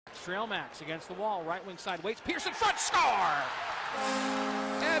Trailmax against the wall, right wing side, waits, Pearson, front, score!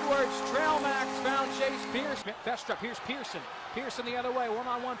 Edwards, Trailmax found Chase Pearson. Festrup, here's Pearson. Pearson the other way,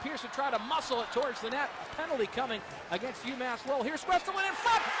 one-on-one. Pearson tried to muscle it towards the net. Penalty coming against UMass Lowell. Here's Westerland in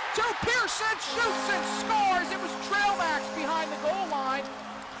front to Pearson, shoots and scores. It was Trailmax behind the goal line.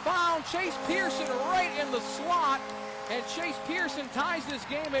 Found Chase Pearson right in the slot. And Chase Pearson ties this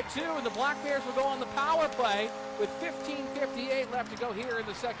game at 2, and the Black Bears will go on the power play with 15:58 left to go here in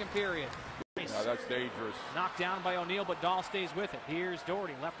the second period. Now that's dangerous. Knocked down by O'Neill, but Dahl stays with it. Here's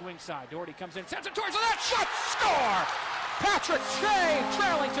Doherty, left wing side. Doherty comes in, sends it towards the net, shot, score! Patrick Shea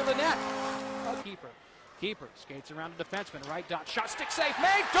trailing to the net. Keeper skates around the defenseman, right dot, shot, stick safe,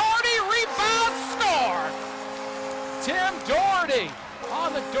 made, Doherty, rebound, score! Tim Doherty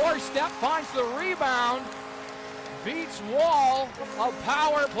on the doorstep, finds the rebound, beats Wall. A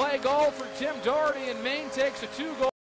power play goal for Tim Doherty, and Maine takes a 2-goal